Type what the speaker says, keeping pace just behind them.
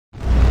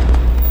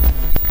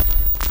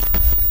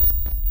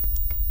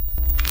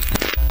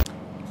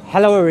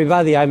Hello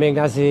everybody, I'm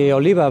Ignasi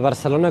Oliva,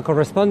 Barcelona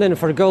correspondent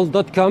for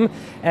Goldatcom,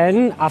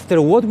 and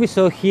after what we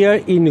saw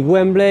here in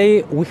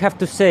Wembley, we have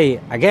to say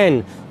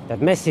again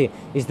that Messi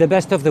is the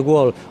best of the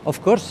world.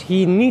 Of course,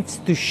 he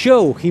must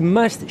show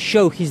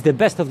he's the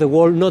best of the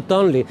world, not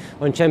only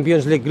on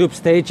Champions League group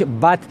stage,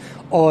 but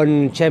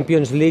on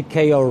Champions League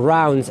KO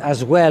rounds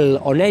as well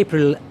on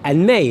April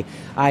and May.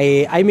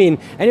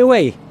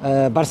 Anyway,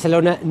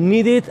 Barcelona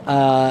needed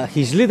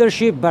his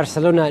leadership,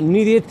 Barcelona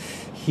needed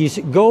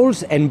his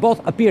goals, and both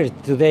appeared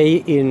today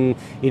in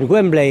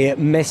Wembley.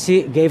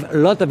 Messi gave a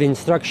lot of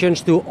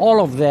instructions to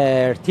all of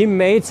their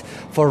teammates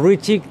for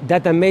reaching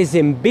that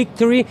amazing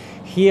victory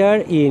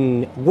here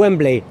in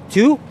Wembley.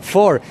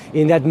 2-4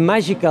 in that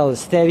magical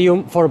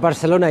stadium for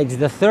Barcelona. It's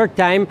the third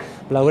time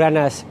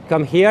Blaugranas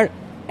come here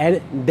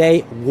and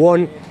they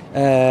won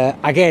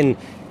again.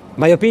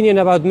 My opinion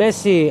about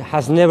Messi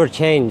has never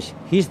changed.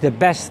 He's the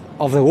best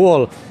of the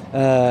world.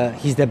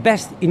 He's the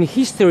best in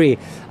history.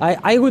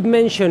 I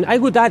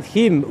would add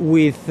him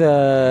with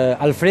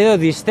Alfredo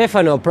Di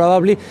Stefano,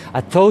 probably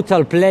a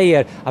total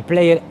player, a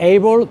player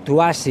able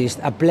to assist,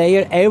 a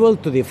player able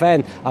to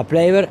defend, a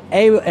player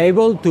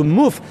able to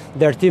move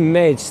their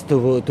teammates,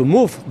 to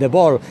move the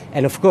ball,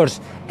 and of course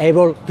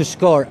able to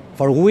score,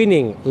 for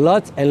winning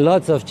lots and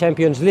lots of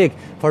Champions League.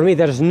 For me,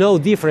 there's no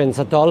difference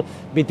at all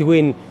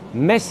between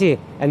Messi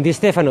and Di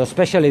Stefano,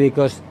 especially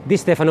because Di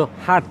Stefano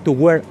had to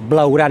wear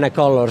Blaugrana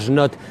colors,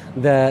 not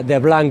the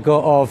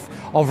Blanco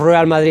of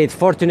Real Madrid.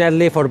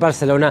 Fortunately for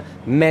Barcelona,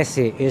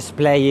 Messi is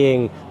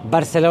playing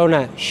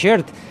Barcelona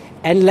shirt,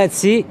 and let's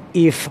see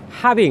if,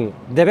 having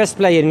the best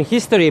player in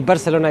history,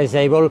 Barcelona is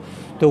able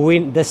to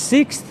win the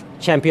 6th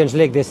Champions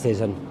League this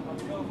season.